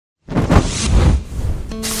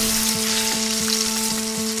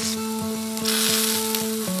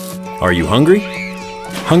Are you hungry?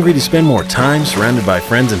 Hungry to spend more time surrounded by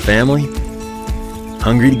friends and family?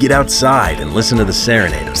 Hungry to get outside and listen to the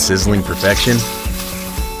serenade of sizzling perfection?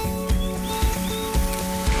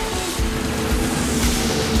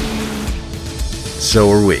 So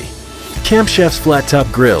are we. Camp Chef's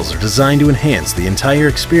flat-top grills are designed to enhance the entire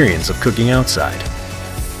experience of cooking outside.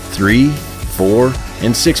 3, 4,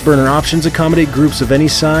 and 6-burner options accommodate groups of any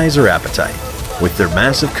size or appetite, with their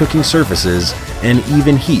massive cooking surfaces and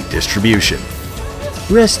even heat distribution.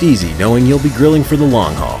 Rest easy knowing you'll be grilling for the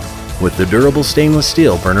long haul with the durable stainless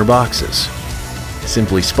steel burner boxes.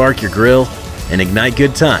 Simply spark your grill and ignite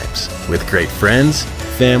good times with great friends,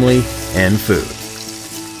 family, and food.